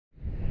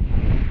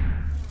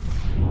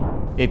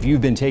If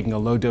you've been taking a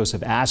low dose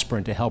of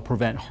aspirin to help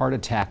prevent heart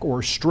attack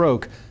or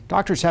stroke,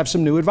 doctors have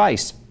some new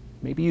advice.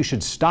 Maybe you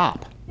should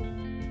stop.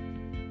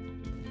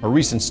 A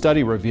recent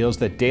study reveals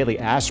that daily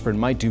aspirin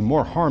might do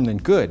more harm than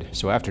good,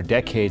 so after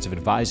decades of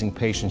advising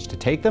patients to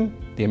take them,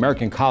 the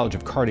American College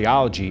of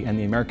Cardiology and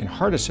the American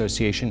Heart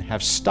Association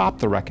have stopped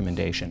the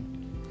recommendation.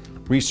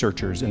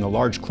 Researchers in the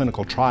large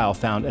clinical trial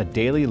found a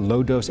daily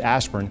low-dose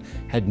aspirin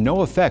had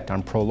no effect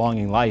on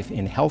prolonging life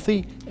in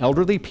healthy,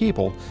 elderly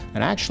people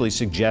and actually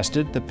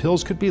suggested the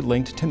pills could be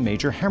linked to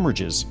major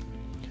hemorrhages.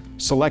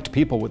 Select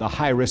people with a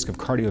high risk of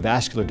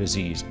cardiovascular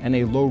disease and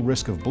a low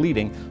risk of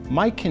bleeding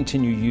might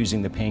continue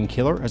using the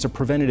painkiller as a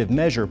preventative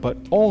measure, but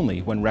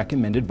only when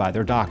recommended by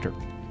their doctor.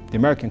 The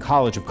American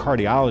College of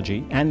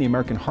Cardiology and the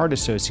American Heart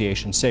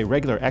Association say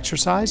regular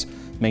exercise,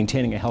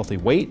 maintaining a healthy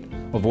weight,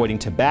 avoiding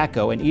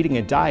tobacco, and eating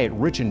a diet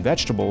rich in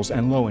vegetables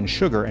and low in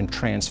sugar and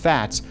trans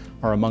fats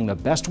are among the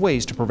best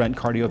ways to prevent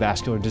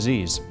cardiovascular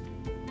disease.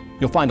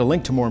 You'll find a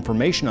link to more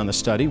information on the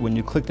study when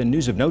you click the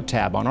News of Note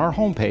tab on our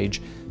homepage,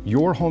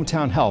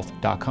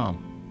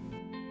 yourhometownhealth.com.